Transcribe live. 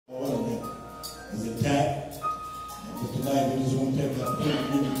just want to take the opportunity to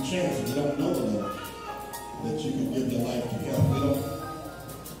give you a chance. If you don't know the Lord, that you can give your life to Him. We don't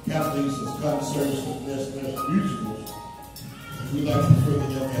count these as concerts and there's musicals. We like to refer to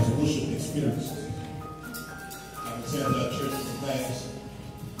them as worship experiences. I can tell our church in the past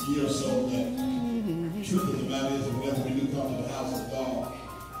year or so that the truth of the matter is that whenever we do come to the house of God,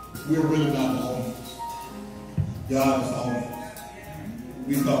 we're really not the audience. God is the audience.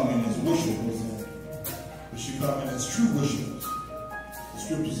 We come in as worshipers, and we should come in as true worshipers. The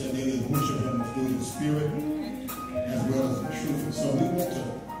scripture said they that worship Him must do it in the spirit as well as in truth. And so we want to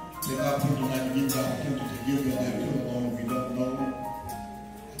take the opportunity tonight to give the opportunity to give your life to the Lord if you don't know Him.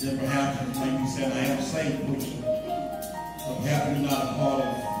 Then perhaps you might be saying, I am saved, Christian. But perhaps you're not a part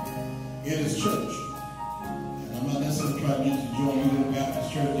of in His church. And I'm not necessarily trying to get you to join me in the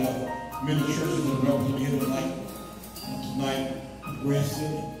Baptist church. There are many churches that are represented here tonight. Tonight,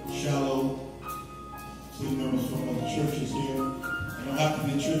 Grayson, Shallow, city members from other churches here. And don't have to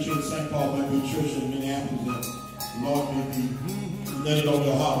be a church here in St. Paul, might be a church in Minneapolis. And the Lord may be letting on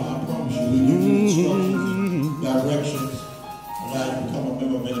your heart. And I promise you, we give you instructions, directions, on how you become a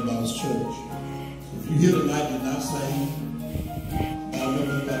member of anybody's church. So if you're here tonight, you're not saved, not a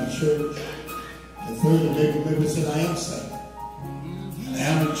member of anybody's church. And third, maybe said, I am saved. And I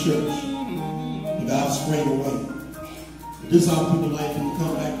am in church. But I've strayed away. This opportunity tonight when you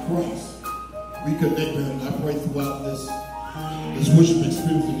come back to Christ, reconnect with Him. I pray throughout this worship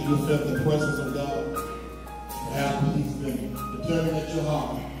experience that you have felt the presence of God. After He's been determined at your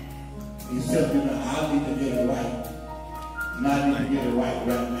heart, He said, you know, I need to get it right. And I need to get it right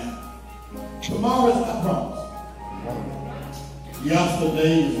now. Tomorrow is my promise.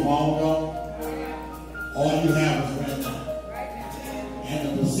 Yesterday is long gone. All you have is right now. And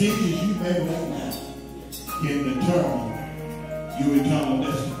the decisions you make right now can determine your eternal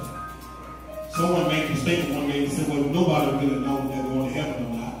destiny. Someone made a statement one day and said, well, nobody really knows if they're going to heaven or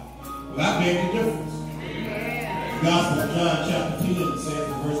not. Well, I made the difference. The Gospel of John chapter 10 says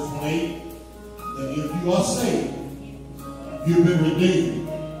in verse 28 that if you are saved, you've been redeemed,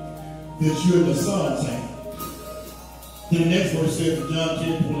 that you're in the Son's hand. Then the next verse says in John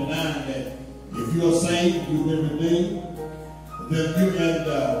 10:29 that if you are saved, you've been redeemed, then you're in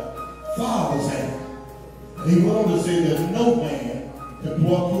the Father's hand. He went on to say that no man can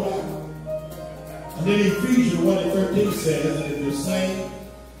pluck you out. And then Ephesians 1:13 says that if you're saved,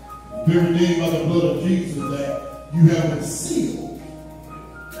 be redeemed by the blood of Jesus, that you have been sealed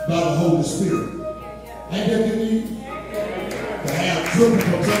by the Holy Spirit. Ain't that good news? To have triple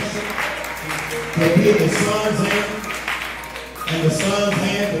protection, to be in the Son's hand, and the Son's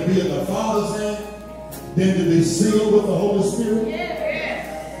hand to be in the Father's hand, then to be sealed with the Holy Spirit.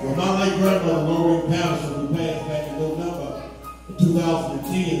 Well, my late grandmother, Lorraine Patterson, who passed back in November of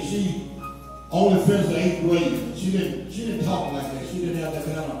 2010, she only finished the 8th grade. She didn't talk like that. She didn't have that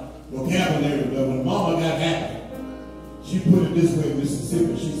kind of vocabulary. But when Mama got happy, she put it this way in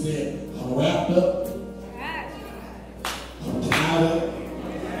Mississippi. She said, I'm wrapped up, I'm tied up,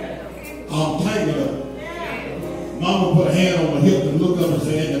 I'm tangled up. Mama put a hand on my hip and looked up and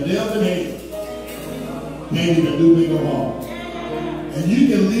said, the devil ain't can't even do me no harm. And you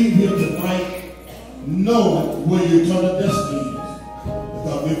can leave here tonight knowing where your eternal destiny is.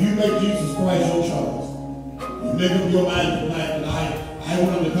 Because if you make Jesus Christ your choice, you make up your mind tonight that I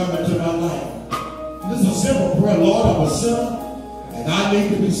want Him to come into my life. And this is a simple prayer. Lord, I'm a sinner and I need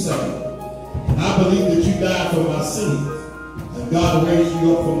to be saved. And I believe that you died for my sins. And God raised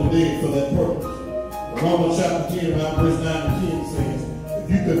you up from the dead for that purpose. Romans chapter 10, around verse 9 and 10 says, if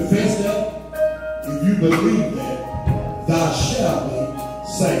you confess that, if you believe that, thou shalt be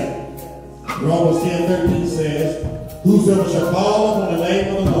saved. Romans 10:13 says, whosoever shall call upon the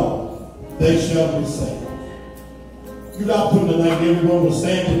name of the Lord, they shall be saved. You not put the name, everyone will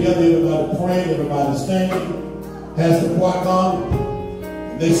stand together, everybody praying, everybody standing, has the choir on,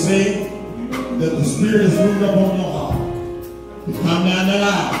 and they sing that the Spirit is moved up on your heart. You come down that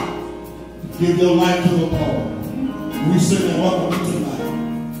aisle, give your life to the Lord. We sing and welcome you tonight.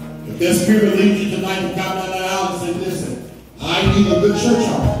 If that Spirit leads you tonight, you come down that aisle and say, listen, I need a good church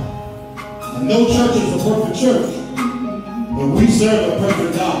home. And no church is a perfect church. But we serve a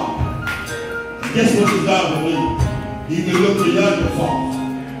perfect God. And guess what this God will do? He will look beyond your faults.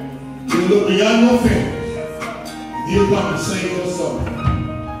 He will look beyond your failures. He'll come and save your soul.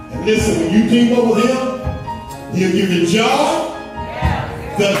 And listen, when you team up with Him, He'll give you joy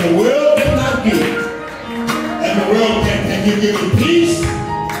that the world cannot give. And the world can give you peace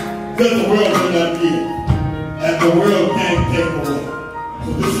that the world cannot give. And the world can't take away. So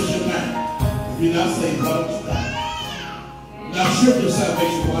this is your time. If you're not saved, why don't you come? Not sure of your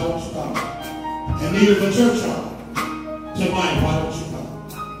salvation, why don't you come? And need of a church home tonight, why don't you come?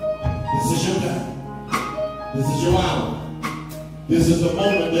 This is your time. This is your hour. This is the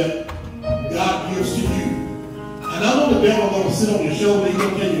moment that God gives to you. And I know the devil going to sit on your shoulder. He's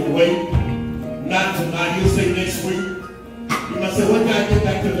going to tell you to wait. Not tonight. He'll say next week. You might say, when can I get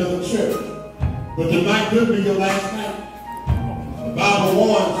back to another church? But tonight could be your last night. The Bible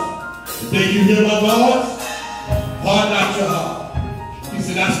warns, the day you hear my voice, harden not your heart. He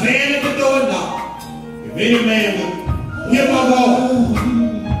said, I stand at the door and knock. If any man will hear my voice,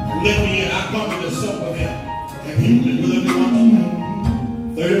 let me in. I come to the supper of him. And he will deliver me one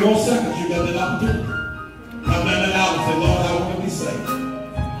to 30 more seconds, you got that opportunity. Come down that aisle and say, Lord, I want to be saved.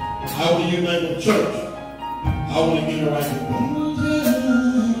 I want to unite with church. I want to get it right with God.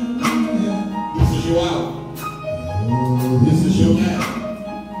 This is your hour. This is your time.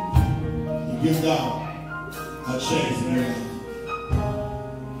 You give God a chance in your life.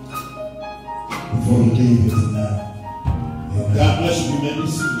 Before you leave here tonight, God bless you. You may be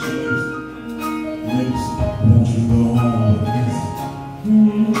seated. You may be seated. I want you to go home with this.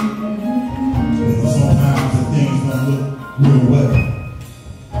 Because sometimes the things don't look real well.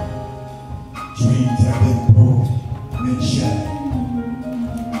 Dreams have been broken and shattered.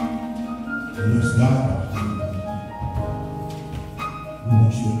 It looks dark. We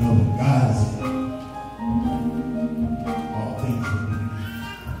want you to know that God is in all things.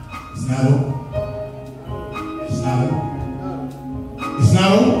 It's not over. It's not over. It's not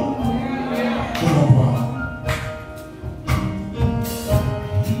over. Come on, Paul.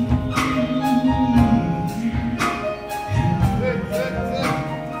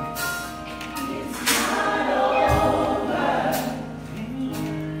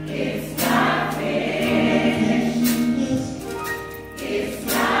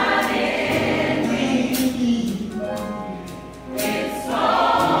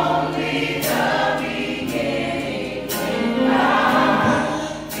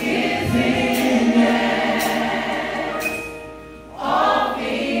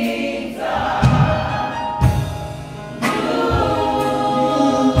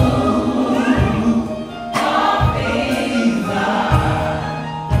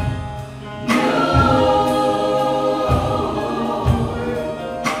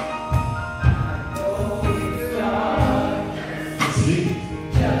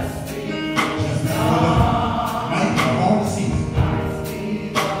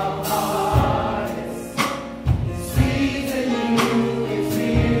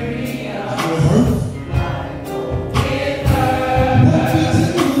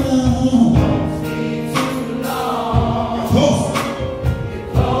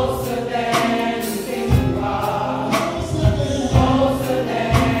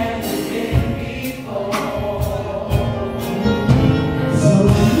 So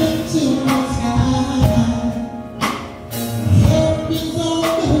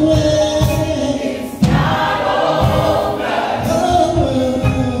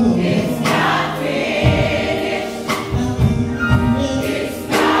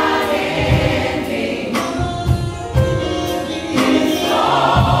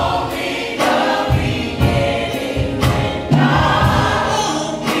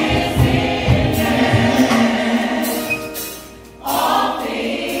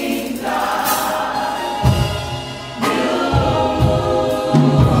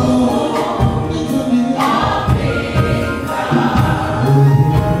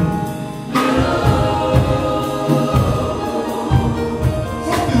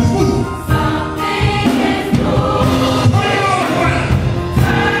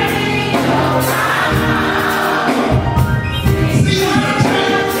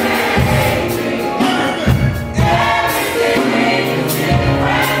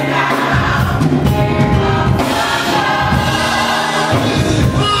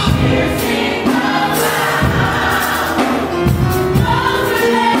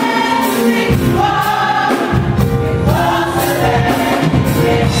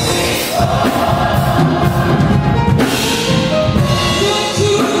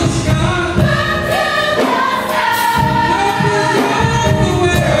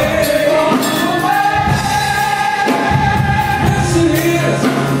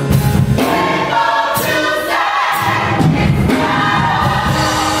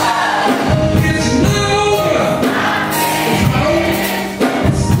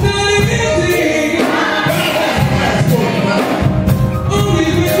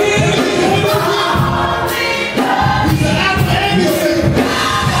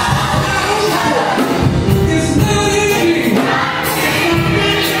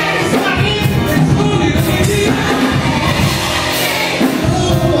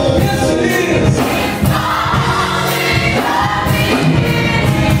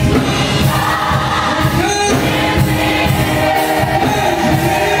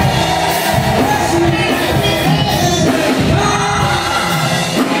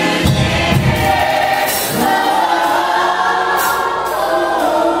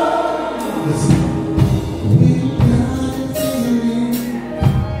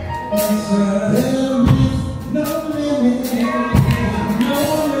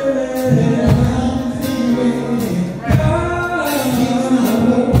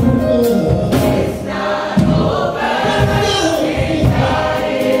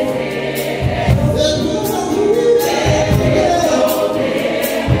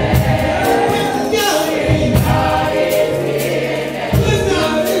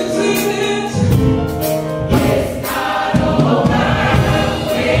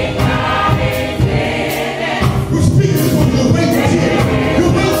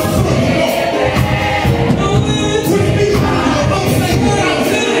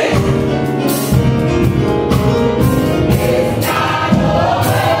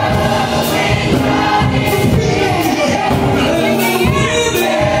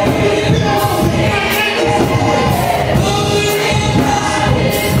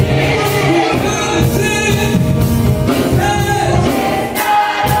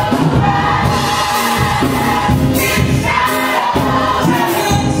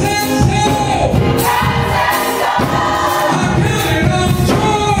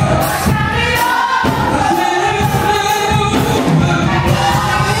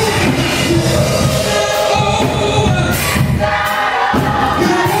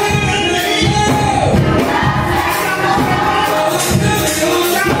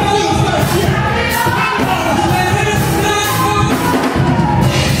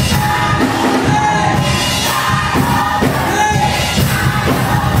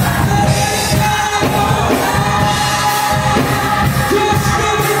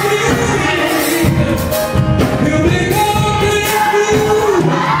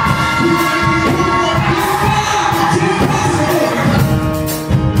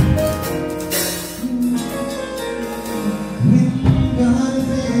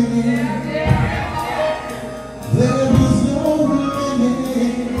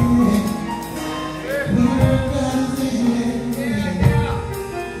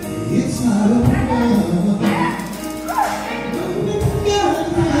It's not over.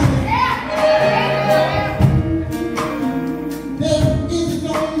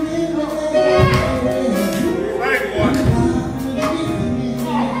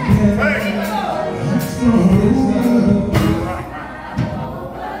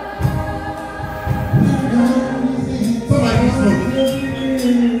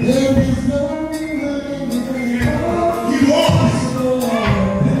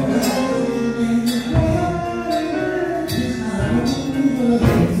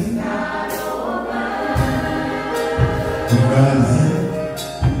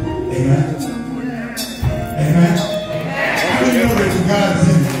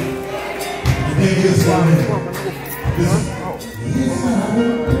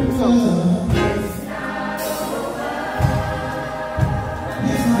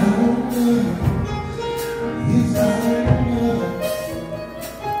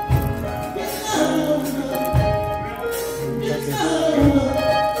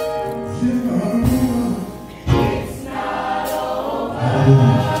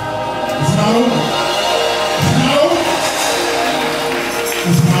 It's not over.